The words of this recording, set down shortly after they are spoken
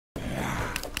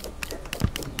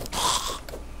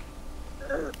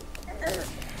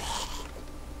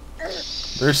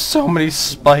There's so many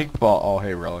spike ball. Oh,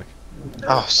 hey, Relic.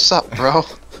 Oh, sup, bro?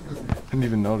 Didn't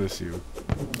even notice you.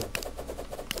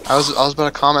 I was about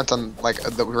to comment on like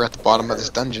that we were at the bottom of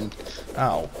this dungeon.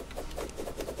 Ow.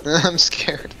 I'm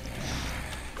scared.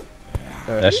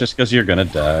 That's just because you're gonna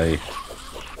die.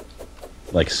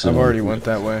 Like soon. I've already went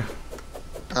that way.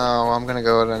 Oh, I'm gonna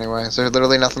go it anyway. Is there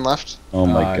literally nothing left? Oh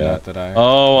my god. Not that I...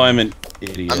 Oh, I'm an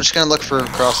idiot. I'm just gonna look for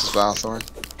Cross's Valthorn.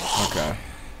 Okay.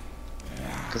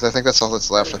 Because I think that's all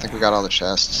that's left. I think we got all the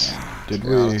chests. Did Yeah,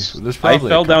 we? let's- There's I probably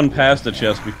fell a couple. down past the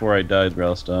chest before I died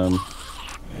last time.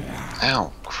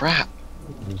 Ow, crap.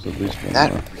 There's at least one more.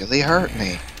 That really hurt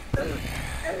me.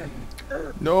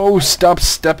 No, stop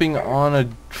stepping on a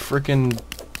frickin'...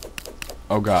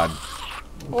 Oh god.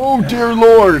 Oh dear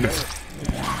lord!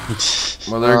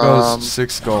 Well, there goes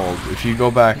 6 gold. If you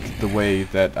go back the way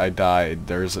that I died,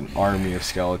 there's an army of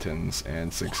skeletons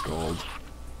and 6 gold.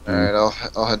 Alright,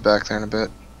 I'll head back there in a bit.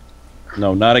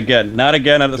 No, not again. Not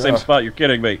again at the same Duh. spot. You're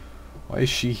kidding me. Why is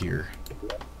she here?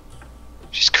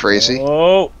 She's crazy.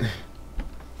 Oh!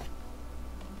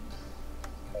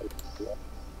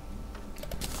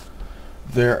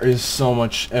 There is so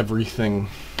much everything.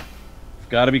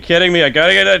 Gotta be kidding me. I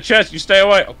gotta get that chest. You stay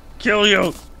away. I'll kill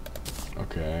you.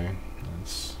 Okay.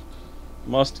 That's...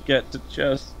 Must get to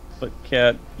chest, but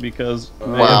can't because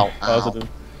Wow. positive.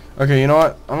 Okay, you know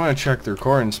what? I'm gonna check the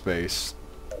recording space,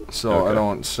 so I Okay.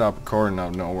 don't stop recording out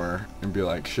of nowhere and be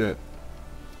like, shit.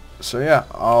 So yeah,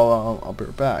 I'll be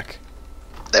right back.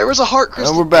 There was a heart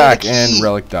crystal. And we're back, and a and key.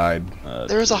 Relic died.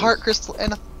 There was a heart crystal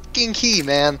and a fucking key,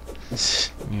 man.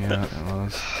 Yeah, it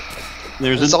was.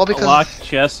 There's It's a all because- locked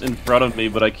chest in front of me,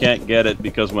 but I can't get it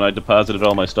because when I deposited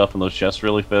all my stuff in those chests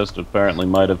really fast, it apparently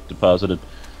might have deposited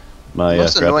my The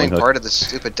most grappling annoying hook. part of this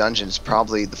stupid dungeon is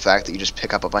probably the fact that you just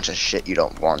pick up a bunch of shit you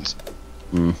don't want.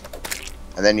 Hmm.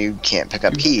 And then you can't pick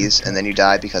up keys, and then you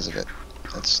die because of it.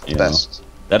 That's the Yeah. best.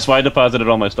 That's why I deposited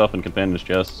all my stuff in companion's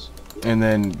chests. And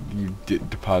then you did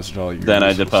deposit all your. Then I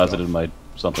useful deposited stuff. my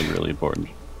something really important.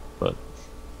 But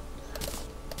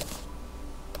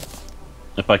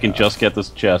if I can just get this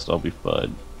chest, I'll be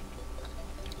fine.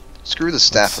 Screw the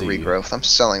staff of see. regrowth. I'm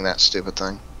selling that stupid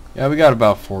thing. Yeah, we got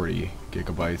about 40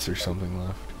 gigabytes or something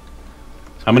left.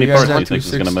 How many You guys parts do you got think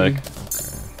this is gonna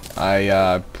 260? make?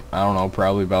 I don't know,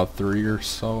 probably about 3 or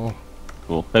so.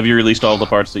 Cool. Have you released all the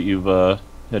parts that you've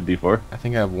had before? I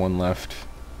think I have 1 left.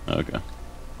 Okay.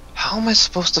 How am I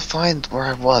supposed to find where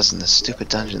I was in this stupid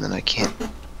dungeon that I can't...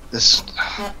 This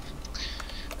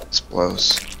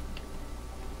blows.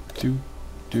 I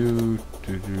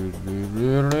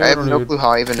have no clue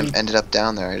how I even ended up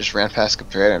down there. I just ran past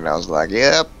Capriata and I was like,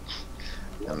 yep.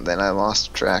 And then I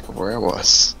lost track of where I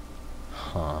was.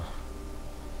 Huh.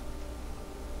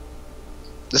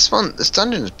 This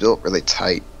dungeon is built really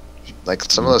tight. Like,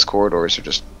 some of those corridors are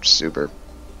just super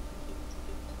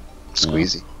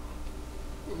squeezy.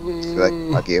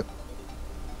 Like, hug you.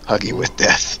 Hug you with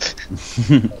death.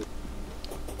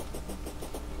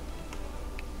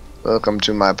 Welcome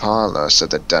to my parlor,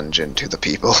 said the dungeon to the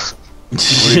people. What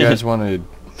do you guys want to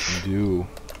do?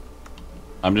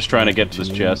 I'm just trying to get to this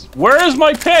chest. Where is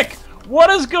my pick? What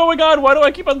is going on? Why do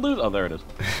I keep on losing? Oh, there it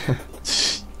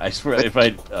is. I swear, if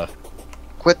I...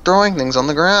 Quit throwing things on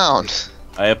the ground.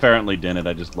 I apparently didn't.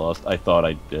 I just lost. I thought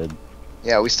I did.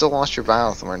 Yeah, we still lost your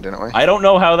Valthorn, didn't we? I don't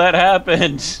know how that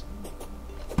happened.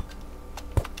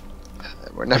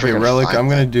 We're never Okay, gonna Relic, find I'm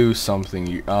that. gonna do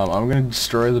something. I'm gonna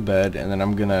destroy the bed, and then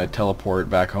I'm gonna teleport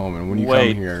back home. And when you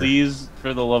Wait, come here, please,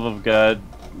 for the love of God,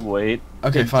 wait.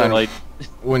 okay, until fine. I-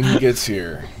 When he gets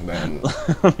here, then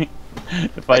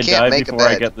if I can't die make a before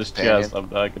I bed, get this companion. chest, I'm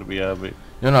not gonna be happy.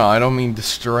 no, I don't mean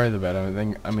destroy the bed.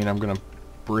 I mean I'm gonna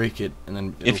break it, and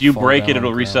then If it'll you fall break down it, on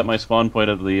it'll the reset ground. my spawn point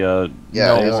of the. Yeah,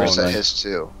 No, it'll it reset won't. his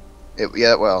too.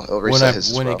 Yeah, well, it'll reset his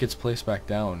as When well. it gets placed back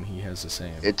down, he has the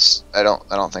same. I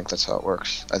don't think that's how it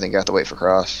works. I think you have to wait for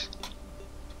Cross.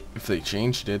 If they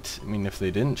changed it, I mean, if they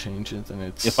didn't change it, then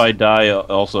it's. If I die,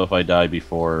 also if I die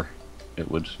before, it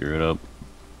would screw it up.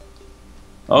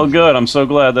 Oh, good! I'm so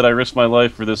glad that I risked my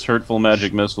life for this hurtful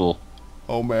magic missile.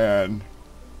 Oh man.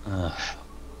 God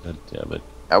damn it!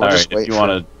 I would All right, just wait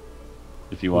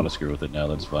if you wanna screw with it now,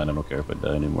 that's fine. I don't care if I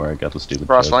die anymore. I got the stupid.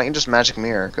 Cross, chest. why don't you just magic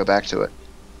mirror, go back to it?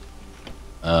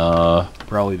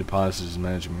 Probably deposited his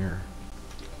magic mirror.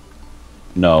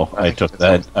 No, I think took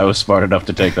that's that. I was smart enough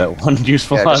to take that one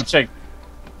useful Yeah, just- object.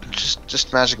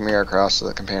 Just magic mirror across so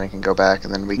the companion can go back,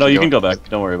 and then we. No, can you can go back.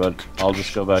 Don't worry about it. I'll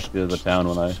just go back to the town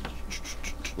when I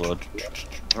explode.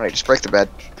 All right, just break the bed.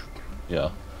 Yeah,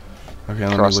 Okay,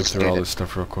 let me Cross look is through all needed. this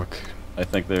stuff real quick. I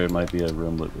think there might be a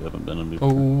room that we haven't been in before.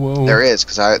 Oh, whoa. There is,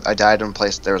 because I died in a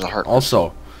place there was a heart.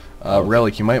 Also, Oh.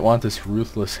 Relic, you might want this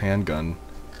ruthless handgun.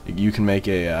 You can make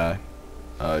a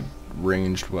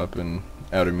ranged weapon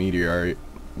out of meteorite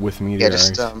with meteorite.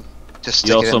 Yeah, just stick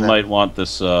You it also in might want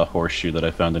this horseshoe that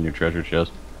I found in your treasure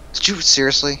chest. Did you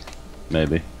seriously?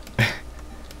 Maybe.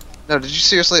 No, did you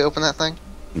seriously open that thing?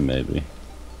 Maybe.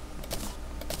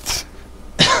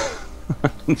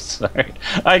 I'm sorry.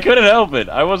 I couldn't help it.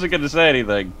 I wasn't going to say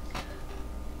anything.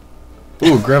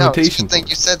 Ooh, No, gravitation. I think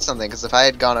you said something, because if I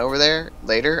had gone over there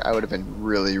later, I would have been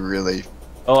really, really...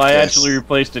 Oh, I Yes. actually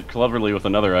replaced it cleverly with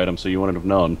another item, so you wouldn't have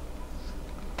known.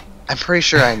 I'm pretty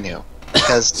sure I knew.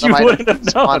 Because You some items wouldn't have don't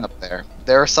spawn known. up there.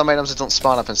 There are some items that don't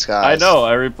spawn up in I skies. know.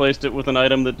 I replaced it with an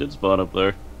item that did spawn up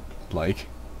there. Like?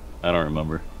 I don't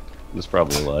remember. It's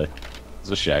probably a lie. It's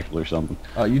a shackle or something.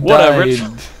 Oh, you Whatever.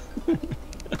 died.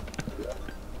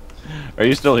 Are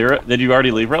you still here? Did you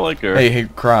already leave Relic? Or? Hey,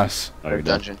 Cross. Oh, you're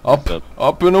done. Dungeon.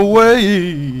 Up and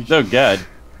away. Oh, God.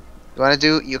 You want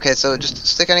to do... Okay, so just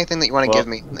stick anything that you want to Well- give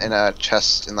me in a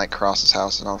chest in, like, Cross's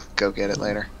house, and I'll go get it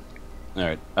later.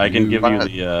 Alright. I can give wanna-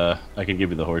 you the, I can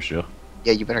give you the horseshoe.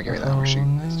 Yeah, you better give me that Oh, horseshoe.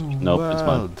 Nope, it's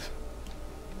mine.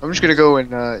 I'm just gonna go and,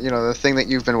 you know, the thing that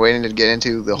you've been waiting to get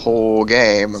into the whole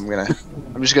game,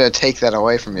 I'm just gonna take that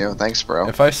away from you. Thanks, bro.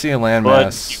 If I see a But you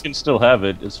landmass can still have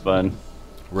it. It's fine.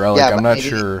 relic, Yeah, I'm but not maybe-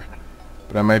 sure,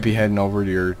 but I might be heading over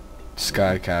to your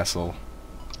sky castle.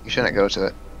 You shouldn't go to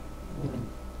it.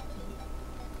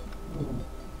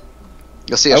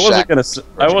 You'll see a I wasn't shack.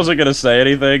 gonna. I wasn't gonna say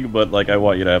anything, but like I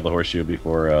want you to have the horseshoe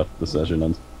before the session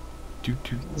ends. Do,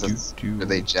 do, do, That's- do. Are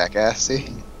they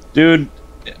jackassy? Dude,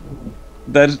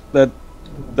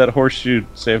 that horseshoe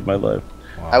saved my life.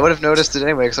 Wow. I would have noticed it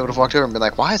anyway, because I would have walked over and been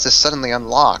like, why is this suddenly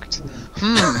unlocked?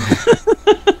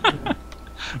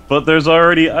 But there's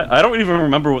already. I don't even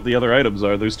remember what the other items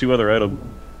are. There's 2 other items.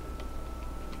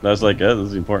 And I was like, yeah, this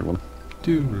is the important one.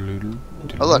 Do, do, do,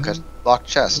 do. Oh look, a locked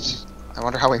chest. I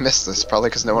wonder how we missed this. Probably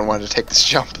because no one wanted to take this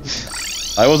jump.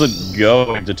 I wasn't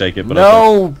going to take it, but I thought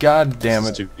No, god damn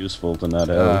it's it. too useful to not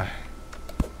have.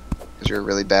 Because you're a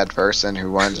really bad person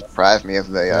who wanted to deprive me of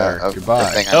the, There, of goodbye. the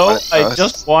thing I No, wanted I most.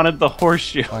 just wanted the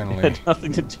horseshoe. Finally. It had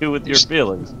nothing to do with your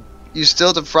feelings. You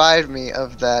still deprived me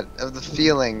of that, of the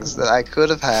feelings that I could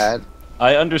have had.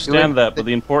 I understand You- that, but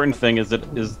the important thing is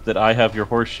that I have your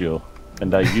horseshoe,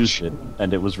 and I used it,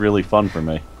 and it was really fun for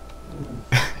me.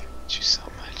 Thank you so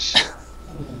much.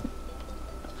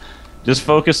 Just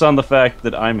focus on the fact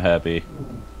that I'm happy.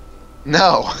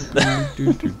 No.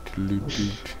 Do, do, do, do, do.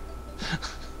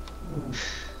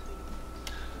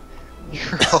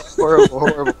 You're a horrible,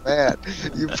 horrible man.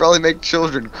 You probably make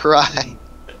children cry.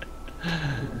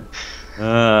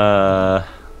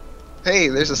 Hey,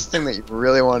 there's this thing that you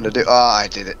really wanted to do. Oh, I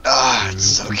did it. Ah, it's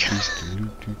so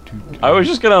good. I was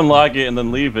just gonna unlock it and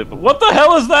then leave it, but what the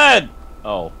hell is that?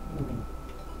 Oh.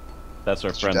 That's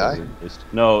our Did you friend die? that we replaced.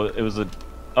 No, it was a...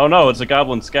 Oh no, it's a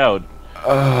goblin scout.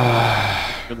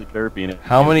 Really derpy in it.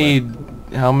 How many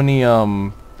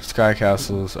sky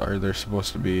castles are there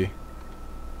supposed to be?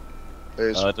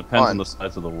 There's It depends on one. the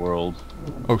size of the world.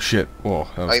 Oh shit! Whoa.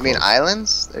 That Oh, was you mean close.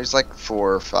 islands? There's like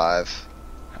 4 or 5.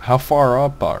 How far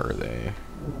up are they?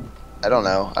 I don't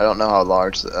know. I don't know how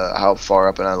large, how far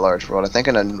up in a large world. I think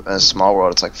in a small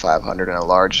world it's like 500. In a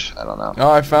large, I don't know.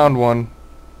 Oh, I found one.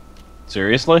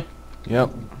 Seriously? Yep.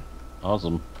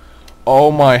 Awesome. Oh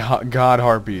my god,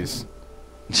 harpies.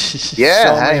 Yeah,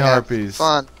 So many hey, have harpies.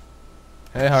 fun.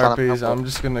 Hey Fun harpies, up. I'm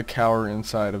just gonna cower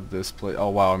inside of this place. Oh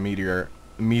wow, a meteor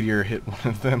hit one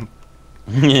of them.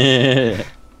 Yeah.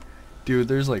 Dude,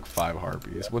 there's like 5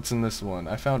 harpies. What's in this one?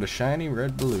 I found a shiny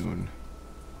red balloon.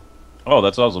 Oh,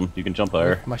 that's awesome. You can jump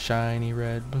higher. My shiny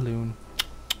red balloon.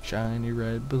 Shiny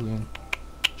red balloon.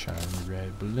 Shiny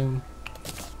red balloon.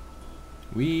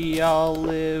 We all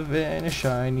live in a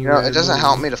shiny You know, red it doesn't balloon.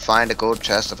 help me to find a gold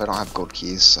chest if I don't have gold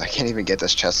keys. I can't even get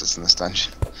this chest that's in this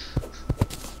dungeon.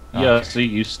 Yeah, see,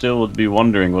 you still would be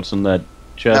wondering what's in that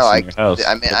chest No, in your house.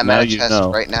 I'm but at now a you chest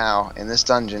know. right now in this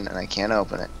dungeon and I can't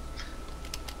open it.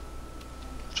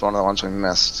 It's one of the ones we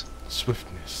missed.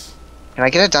 Swiftness. Can I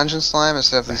get a dungeon slime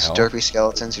instead of The these hell? derpy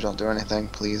skeletons who don't do anything,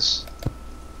 please?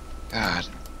 God.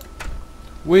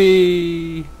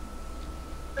 Wee.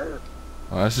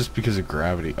 Oh, that's just because of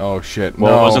gravity. Oh shit!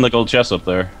 Well, no. it wasn't the gold chest up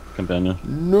there, companion.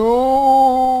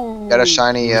 No. Got a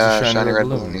shiny, It was a shiny red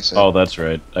balloon, he said. Oh, that's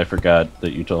right. I forgot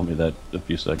that you told me that a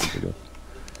few seconds ago.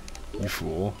 You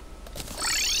fool.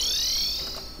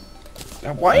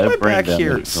 Now, why am I I bring back down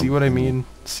here? the- See what I mean?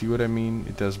 See what I mean?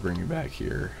 It does bring you back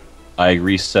here. I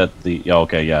reset the... Oh,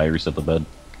 okay, yeah, I reset the bed.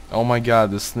 Oh my god,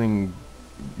 this thing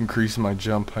increased my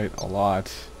jump height a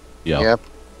lot. Yeah. Yep.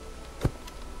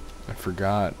 I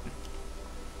forgot.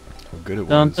 how good it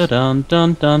Dun was. dun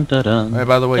dun dun dun dun. Hey,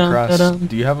 by the way, Cross,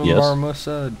 do you have a Yes.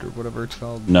 Marmosa or whatever it's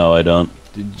called? No, I don't.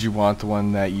 Did you want the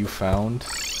one that you found?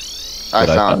 I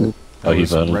That found it. That Oh, you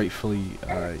was found it. rightfully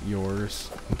yours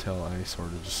until I sort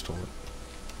of just stole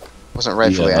it. Wasn't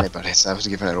rightfully Yeah. anybody's. I was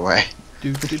giving it away.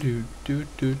 Do do do do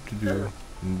do do do.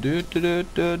 Do do do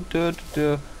do do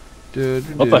do do.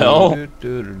 What the hell? Do,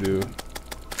 do, do, do.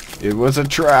 It was a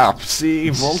trap. See,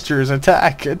 vultures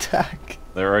attack, attack.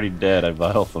 They're already dead. I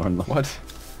vile thorn them. What?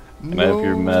 Can I have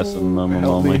your massive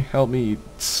Help me,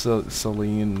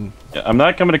 Celine. Yeah, I'm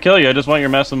not coming to kill you. I just want your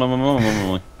massive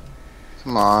only.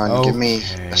 Come on, give me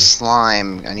Okay. a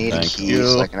slime. I need a Thank key you.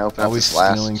 so I can open up Always this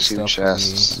last stealing 2 stuff from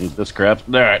chests. Need this crap.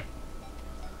 Alright.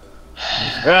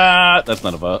 Ah, that's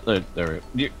not a bot. There.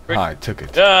 Ah, I took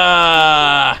it.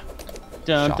 Ah!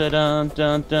 Dun Shot. dun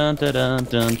dun dun dun dun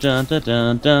dun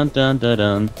dun dun dun dun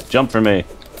dun. Jump for me.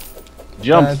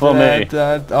 Jump for me.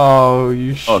 Oh,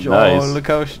 you short. nice. Look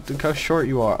how short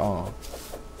you are. Oh.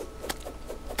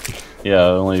 Yeah,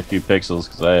 only a few pixels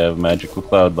because I have magical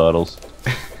cloud bottles.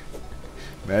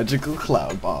 Magical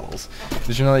cloud bottles.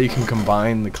 Did you know that you can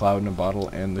combine the cloud in a bottle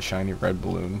and the shiny red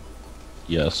balloon?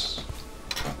 Yes.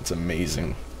 It's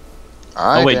amazing.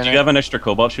 Oh wait, do you have an extra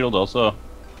cobalt shield also?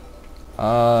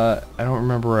 I don't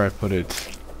remember where I put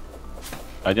it.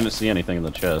 I didn't see anything in the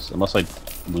chest, unless I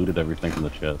looted everything from the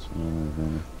chest.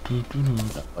 No,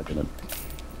 I didn't.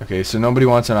 Okay, so nobody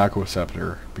wants an aqua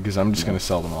scepter because I'm just gonna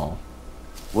sell them all.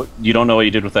 What? You don't know what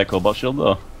you did with that cobalt shield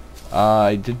though?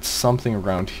 I did something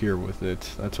around here with it.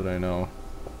 That's what I know.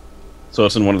 So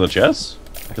it's in one of the chests?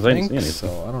 Because I didn't see think anything.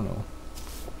 so. I don't know.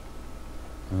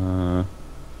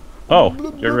 Oh,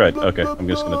 you're right. Okay, I'm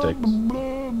just gonna take this.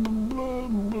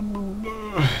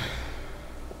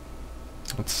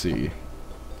 Let's see. Do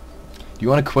you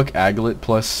want a quick aglet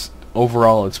plus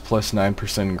overall it's plus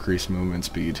 9% increased movement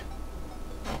speed?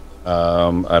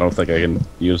 I don't think I can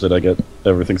use it. I get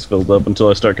everything's filled up until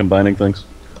I start combining things.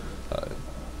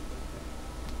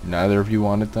 Neither of you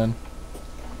want it then?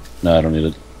 No, I don't need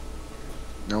it.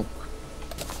 Nope.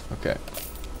 Okay.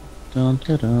 Dun,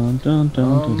 dun, dun, dun,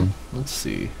 dun, dun. Let's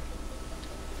see.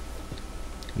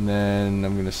 And then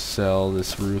I'm gonna sell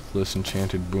this ruthless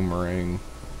enchanted boomerang.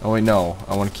 Oh wait, no.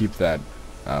 I want to keep that.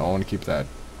 I want to keep that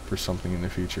for something in the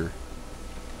future.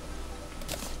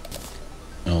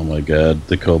 Oh my god,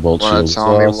 the cobalt Wanna shield.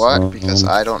 tell me what? Because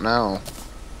I don't know.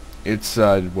 It's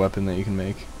a weapon that you can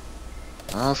make.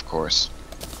 Of course.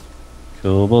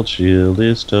 Cobalt shield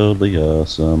is totally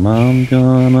awesome. I'm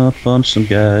gonna punch some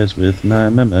guys with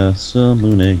 9mm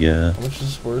Luna, yeah. How much is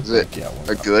this worth? Is it Yeah,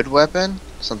 a good weapon?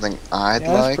 Something I'd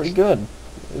yeah, like? it's pretty good.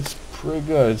 It's pretty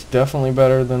good. It's definitely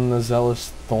better than the Zealous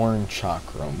Thorn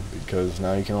Chakram because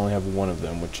now you can only have one of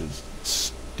them, which is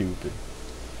stupid.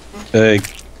 Hey,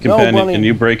 companion, money. can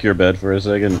you break your bed for a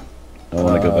second? I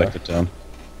want to go back to town.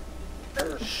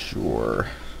 Sure.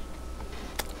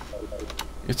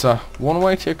 It's a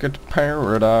one-way ticket to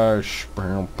paradise.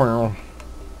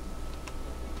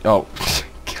 Oh,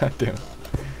 goddamn.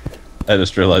 I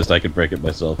just realized I could break it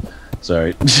myself.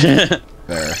 Sorry.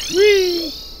 There.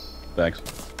 Thanks.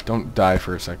 Don't die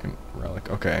for a second, Relic.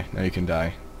 Okay, now you can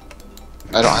die.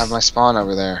 I don't have my spawn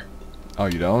over there. Oh,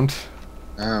 you don't?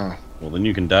 Oh. Well, then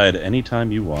you can die at any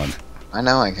time you want. I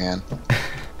know I can.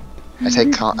 I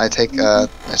take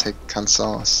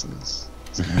consolescence.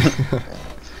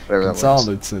 Whatever that was.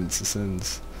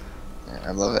 Consolidate Yeah,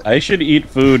 I love it. I should eat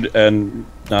food and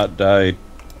not die. That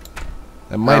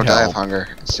I might don't die of help. hunger.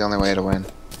 It's the only way to win.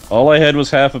 All I had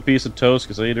was half a piece of toast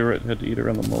because I had to eat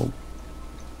around the mold.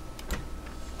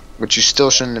 But you still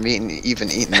shouldn't have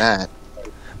even eaten that.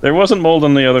 There wasn't mold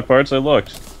in the other parts. I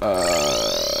looked.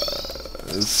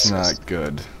 It's not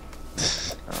good.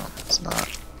 Oh, it's not.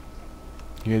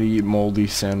 You gotta eat moldy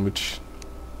sandwich.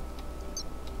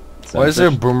 Why is there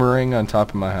a boomerang on top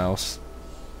of my house?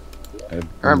 I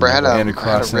remember I had And a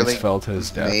across really felt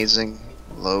his death. amazing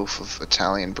loaf of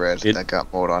Italian bread that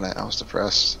got mold on it. I was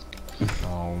depressed.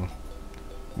 Oh.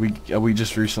 We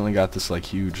just recently got this like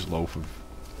huge loaf of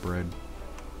bread.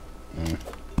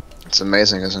 It's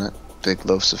amazing, isn't it? Big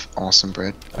loaves of awesome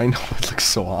bread. I know, it looks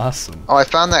so awesome. Oh, I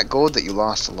found that gold that you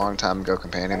lost a long time ago,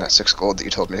 companion. That 6 gold that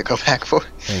you told me to go back for.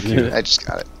 Thank you. I just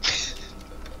got it.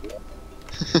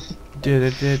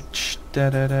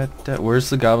 Where's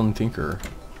the Goblin Tinker?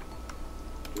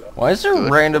 Why is there a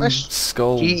Good random question.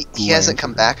 skull? He hasn't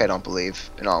come back, I don't believe.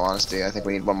 In all honesty, I think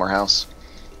we need one more house.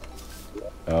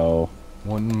 Oh.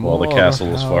 One Well, more the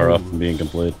castle is far off house. from being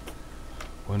complete.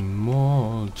 One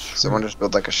more. Someone just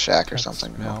build like a shack or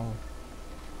something. Now.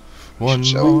 One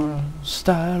show more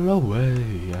style away,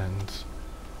 and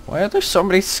why are there so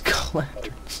many skull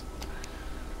lanterns?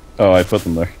 Oh, I put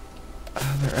them there.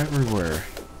 everywhere.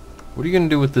 What are you gonna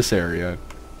do with this area?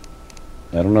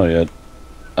 I don't know yet.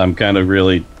 I'm kind of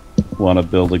really want to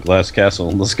build a glass castle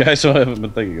in the sky, so I haven't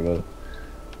been thinking about it.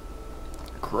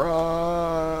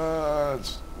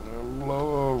 Cross.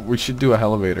 We should do a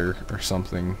elevator or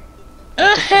something.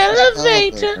 A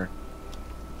elevator.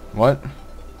 What?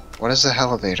 What is a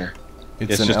elevator?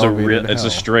 It's an just elevator to it's a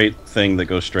hell. straight thing that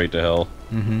goes straight to hell.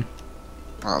 Mm-hmm.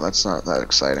 Oh, that's not that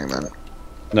exciting then.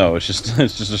 No, it's just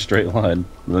a straight line.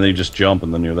 And then you just jump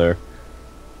and then you're there.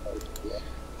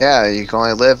 Yeah, you can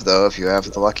only live though if you have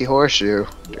the lucky horseshoe.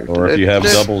 Or if you have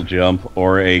double jump,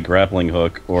 or a grappling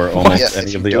hook, or almost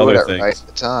any of the other things. Right at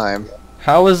the time.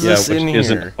 How is this which in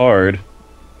isn't here? hard.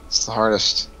 It's the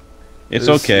hardest. It's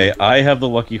This- okay. I have the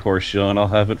lucky horseshoe, and I'll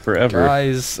have it forever.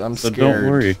 Guys, I'm so scared. don't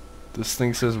worry. This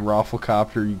thing says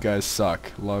Rafflecopter, you guys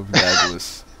suck. Love,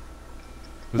 Douglas.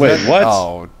 Was Wait, what?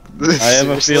 Oh, I have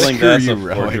a feeling Screw that's you, a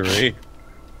Relic. forgery.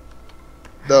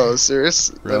 No,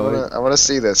 serious. Really? I wanna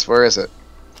see this. Where is it?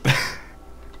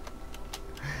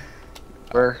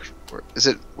 Where is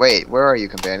it? Wait, where are you,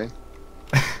 companion?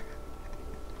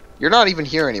 You're not even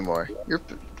here anymore.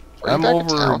 I'm back in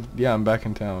over. town? Yeah, I'm back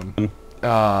in town.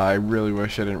 I really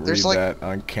wish I didn't There's read like- that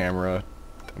on camera.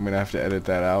 I'm gonna have to edit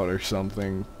that out or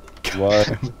something. What?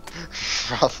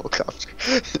 Rafflecopter.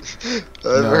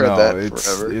 I've No, heard no, that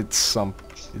it's forever.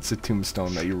 it's a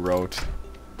tombstone that you wrote.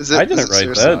 Is I it, didn't is it write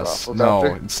seriously that. No,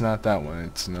 Rafflecopter? it's not that one.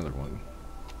 It's another one.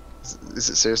 Is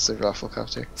it seriously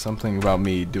Rafflecopter? Something about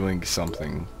me doing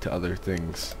something to other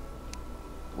things.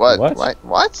 What? What?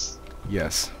 What?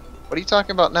 Yes, What are you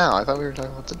talking about now? I thought we were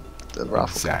talking about the Rafflecopter.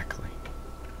 exactly.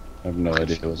 I have no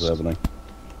idea what's happening.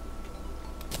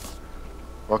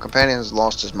 Well, companion has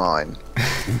lost his mind.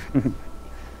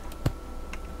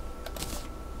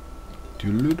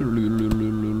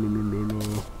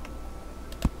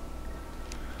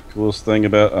 Coolest thing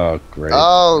about... Oh, great.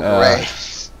 Oh, Uh, great.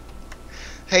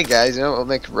 Hey guys, you know what will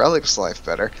make Relic's life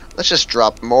better? Let's just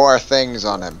drop more things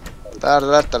on him. Da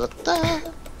da da da da.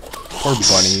 Poor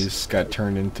bunnies got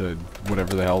turned into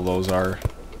whatever the hell those are.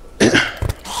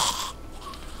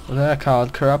 What's that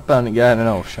called? Corrupt bunny? Yeah,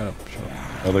 no, shut up.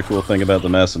 Other cool thing about the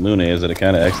Masamune is that it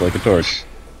kind of acts like a torch.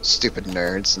 Stupid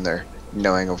nerds and their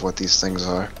knowing of what these things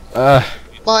are. Uh,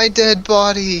 My dead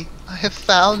body! I have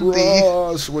found thee!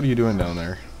 Ross, what are you doing down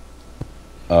there?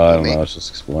 I don't Me? know, I was just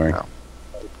exploring. Oh.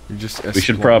 You're just. We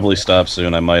should probably stop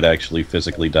soon. I might actually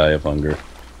physically die of hunger.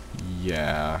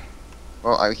 Yeah.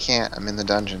 Well, I can't. I'm in the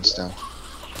dungeon still.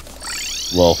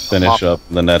 Well, finish up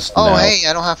the nest Oh, now. hey,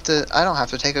 I don't have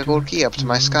to take a gold key up to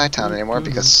my Skytown anymore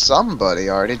because somebody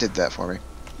already did that for me.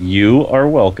 You are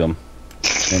welcome.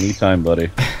 Anytime, buddy.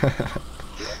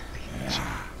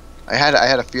 I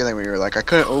had a feeling when you were like, I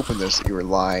couldn't open this, that you were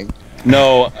lying.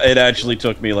 No, it actually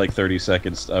took me like 30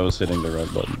 seconds. I was hitting the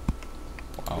right button.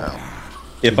 Wow.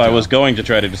 If I was going to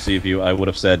try to deceive you, I would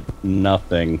have said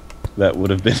nothing. That would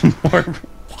have been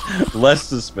less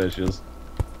suspicious.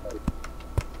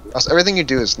 Also, everything you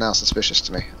do is now suspicious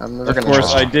to me. I'm never Of gonna course,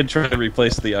 trust I you. did try to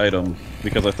replace the item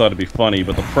because I thought it'd be funny,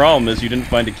 but the problem is you didn't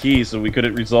find a key, so we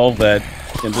couldn't resolve that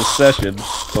in this session.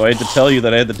 So I had to tell you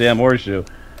that I had the damn horseshoe.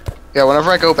 Yeah, whenever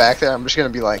I go back there, I'm just gonna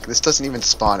be like, this doesn't even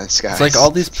spawn in Sky. It's like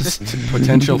all these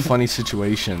potential funny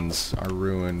situations are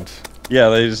ruined. Yeah,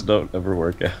 they just don't ever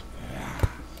work out.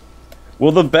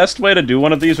 Well, the best way to do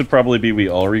one of these would probably be we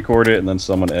all record it and then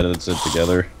someone edits it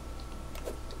together.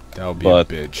 That would be But-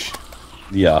 a bitch.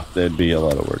 Yeah, that'd be a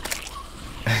lot of work.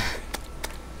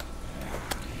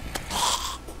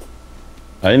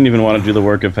 I didn't even want to do the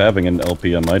work of having an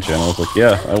LP on my channel. I was like,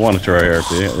 yeah, I want to try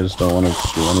RP. I just don't want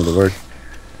to do any of the work.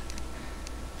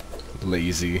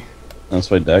 Lazy. That's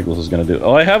why Douglas is going to do.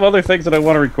 Oh, I have other things that I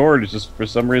want to record. It's just for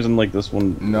some reason, like this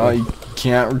one. No, you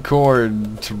can't record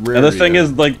Terraria. And the thing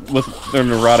is, like, with their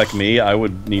neurotic me, I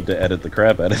would need to edit the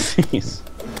crap out of these.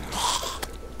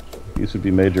 These would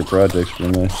be major projects for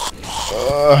me.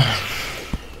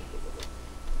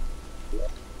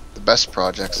 the best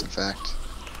projects, in fact.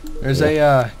 There's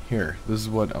a, here, this is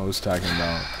what I was talking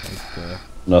about. Like,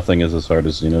 Nothing is as hard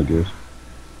as Xenogears.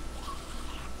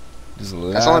 there's a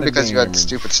lot That's only of because you had damage.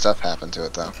 stupid stuff happen to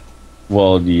it, though.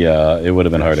 Well, yeah, it would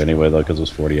have been hard anyway, though, because it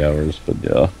was 40 hours, but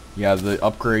yeah. Yeah, the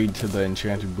upgrade to the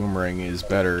enchanted boomerang is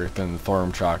better than the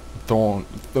Thorn Chalk. Thorn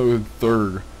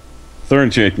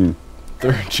chicken.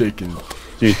 Thorn chicken.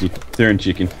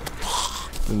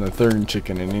 Than the Thorn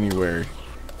chicken in anywhere.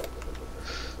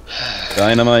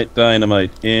 Dynamite,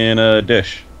 dynamite, in a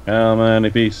dish. How many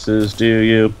pieces do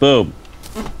you... Boom!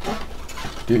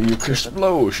 Do you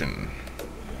explosion?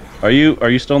 Are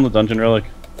you still in the dungeon, Relic?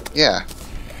 Yeah.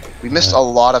 We missed a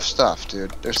lot of stuff,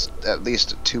 dude. There's at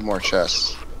least 2 more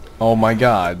chests. Oh my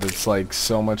god, that's like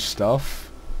so much stuff.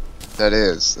 That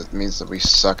is. That means that we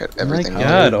suck at everything. Oh my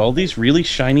god, all these really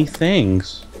shiny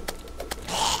things.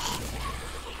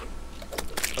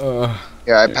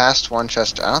 Yeah, I passed one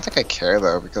chest. I don't think I care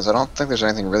though, because I don't think there's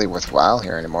anything really worthwhile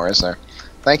here anymore, is there?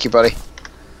 Thank you, buddy.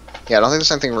 Yeah, I don't think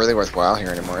there's anything really worthwhile here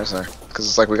anymore, is there? Because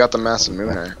it's like we got the massive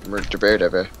mooner. Do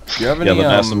you have any, the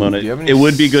massive mooner. It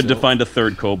would be good to silk? find a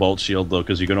third cobalt shield though,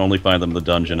 because you can only find them in the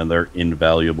dungeon and they're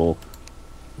invaluable.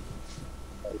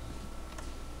 Do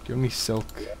you have any silk?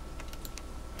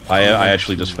 I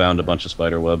actually just found a bunch of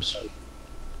spider webs.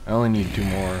 I only need 2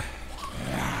 more.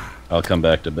 I'll come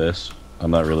back to base. I'm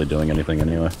not really doing anything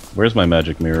anyway. Where's my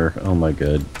magic mirror? Oh my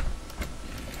god.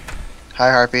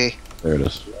 Hi, Harpy. There it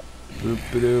is. I'm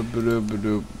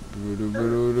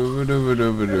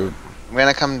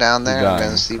gonna come down there and I'm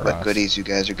gonna see what goodies you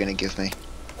guys are gonna give me.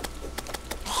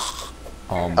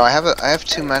 Oh, I have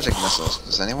 2 magic missiles.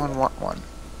 Does anyone want one?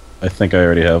 I think I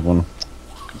already have one.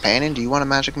 Companion, do you want a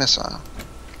magic missile?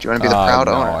 Do you want to be the proud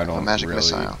no, owner I of a don't magic really.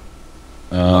 missile?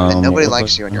 And nobody what likes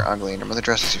was you and you're ugly and your mother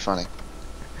dresses you funny.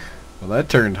 Well, that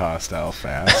turned hostile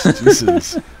fast.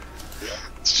 Jesus.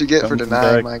 What'd you get for Come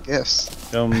denying back. my gifts?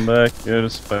 Come back,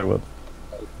 here's a spider web.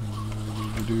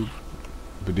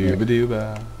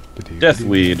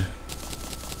 Deathweed.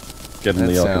 Getting That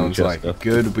the alchemy sounds chest like death.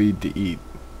 good weed to eat.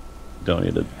 Don't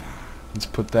eat it. Let's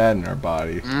put that in our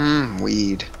body.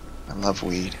 Weed. I love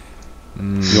weed.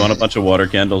 You want a bunch of water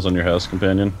candles on your house,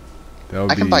 companion? That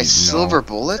would I can be, buy no. silver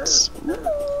bullets?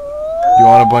 You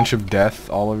want a bunch of death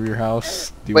all over your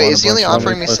house? Do you Wait, want is a he only bunch of-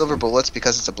 offering me silver bullets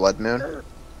because it's a blood moon?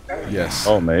 Yes.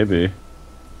 Oh, maybe.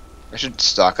 I should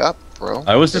stock up, bro.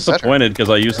 I was Get better. disappointed because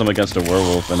I used them against a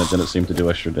werewolf and it didn't seem to do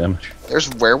extra damage. There's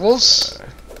werewolves?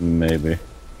 Maybe.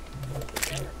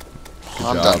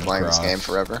 I'm job, done playing this Cross. game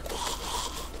forever.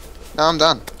 No, I'm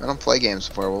done. I don't play games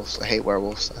with werewolves. I hate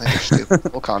werewolves. I think they're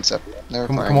stupid. Whole concept. Never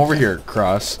Come playing. over here,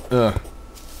 Cross.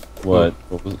 What?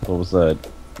 What was that?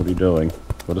 What are you doing?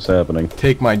 What is happening?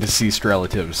 Take my deceased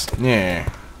relatives. Yeah.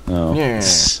 Oh. Yeah.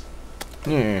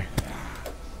 Yeah.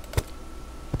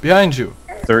 Behind you.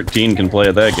 13 can play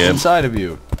at that game. Inside of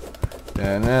you.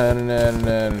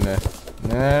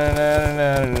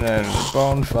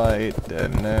 Bone fight.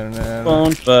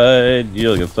 Bone fight,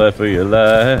 you'll get fight for your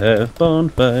life. Bone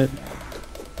fight.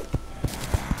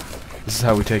 This is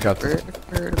how we take out the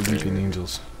weeping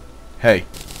angels. Hey,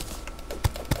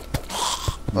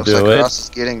 Looks Do like it. Cross is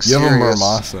getting you have a serious.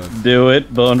 Murmasa. Do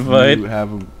it, bone fight. You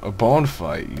have a bone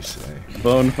fight, you say.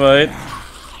 Bone fight.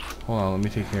 Hold on, let me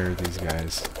take care of these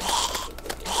guys.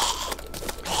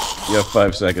 You have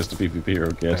 5 seconds to PvP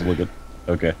or cancel. Look at.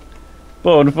 Okay.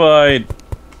 Bone fight.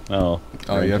 Oh.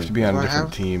 Oh, you have to be on a What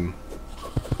different happened? team.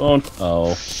 Bone.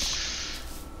 Oh.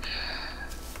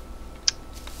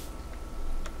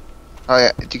 Oh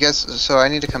yeah, do you guys? So I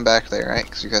need to come back there, right?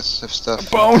 Because you guys have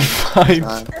stuff. Bone fight!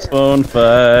 Bone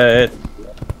fight.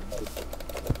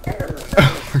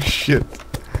 Oh, shit.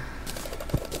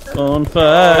 Bone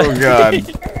fight. Oh, God.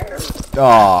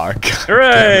 Aw, God.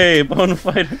 Hooray! Bone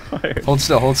fight acquired. Hold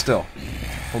still, hold still.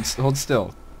 Hold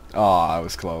still. Aw, I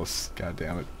was close. God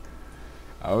damn it.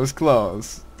 I was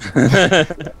close.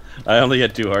 I only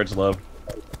had 2 hearts left.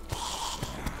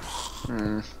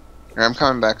 Here, I'm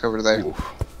coming back over there. Ooh.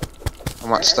 I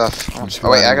want stuff. just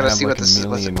Oh wait, I rather gotta have see like what a this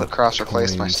million what Cross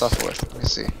replaced my coins. stuff with. Let me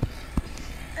see.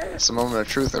 It's a moment of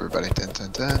truth, everybody. Dun,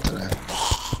 dun, dun, dun, dun.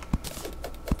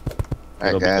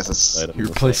 Alright, guys, let's. You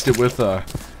replaced it with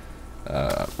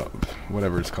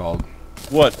whatever it's called.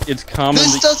 What? It's commonly.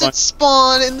 This doesn't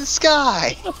spawn in the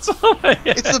sky.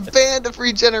 It's a band of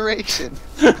regeneration.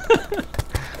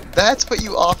 That's what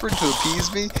you offered to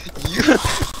appease me. You.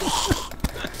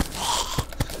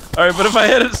 All right, but if I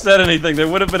hadn't said anything, there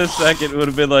would have been a second. It would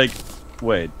have been like,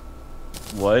 wait,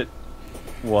 what?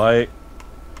 Why?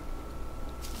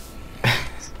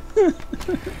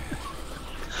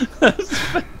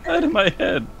 That's out of my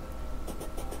head.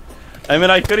 I mean,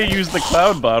 I could have used the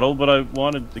cloud bottle, but I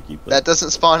wanted to keep That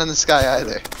doesn't spawn in the sky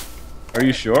either. Are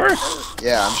you sure?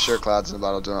 Yeah, I'm sure clouds in a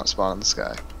bottle do not spawn in the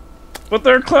sky. But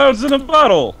there are clouds in a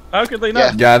bottle. How could they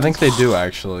not? Yeah, I think they do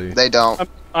actually. They don't.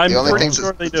 I'm The only pretty things,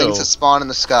 sure they the do. things that spawn in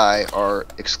the sky are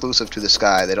exclusive to the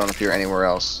sky. They don't appear anywhere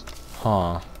else.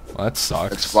 Huh. Well, that sucks.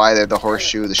 That's why they're the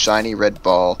horseshoe, the shiny red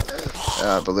ball,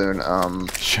 balloon,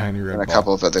 Shiny red and a ball.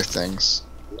 couple of other things.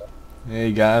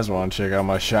 Hey guys, want to check out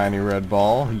my shiny red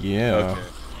ball? Yeah.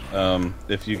 Okay.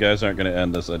 If you guys aren't going to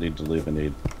end this, I need to leave and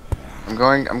eat. I'm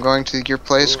going to your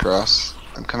place, Cross.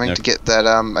 I'm coming Yeah. to get that.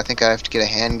 I think I have to get a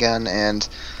handgun and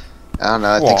I don't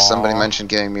know. I think somebody Aw. mentioned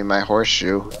giving me my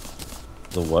horseshoe.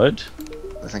 The what?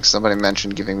 I think somebody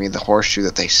mentioned giving me the horseshoe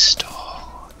that they stole.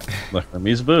 Look,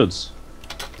 Hermes boots.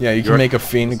 Yeah, you can make a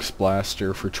Phoenix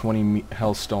Blaster for 20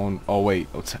 Hellstone. Oh wait,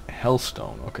 oh, it's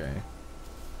Hellstone. Okay.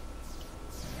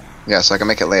 Yeah, so I can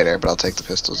make it later, but I'll take the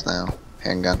pistols now.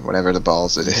 Handgun, whatever the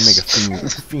balls it You can is. make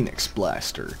a Phoenix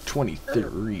Blaster,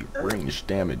 23 range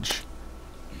damage.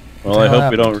 Well, I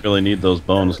hope we don't really need those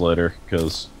bones later,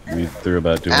 because we threw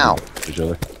about doing each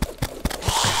other.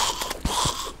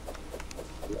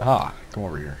 Ah, come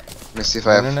over here. Let me see if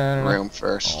I have room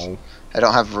first. Oh. I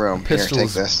don't have room. Here, Pistol take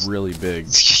is this. really big.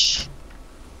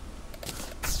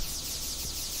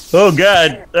 Oh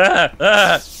god! Ah!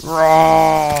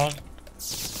 Ah!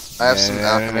 I have some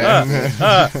alchemy.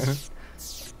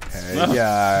 Hey No.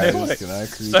 guys, can I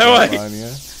creep Stay up away. on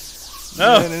you? No!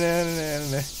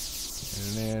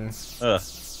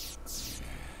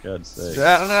 God's sake.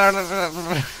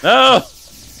 No!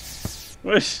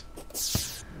 Wish.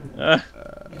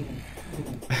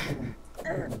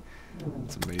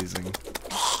 It's amazing.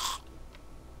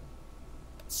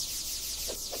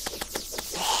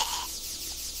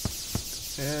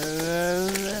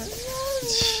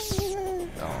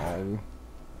 Oh.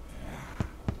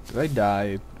 Did I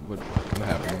die? What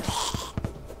happened?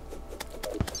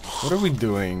 What are we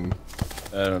doing?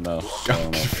 I don't know.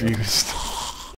 I'm confused.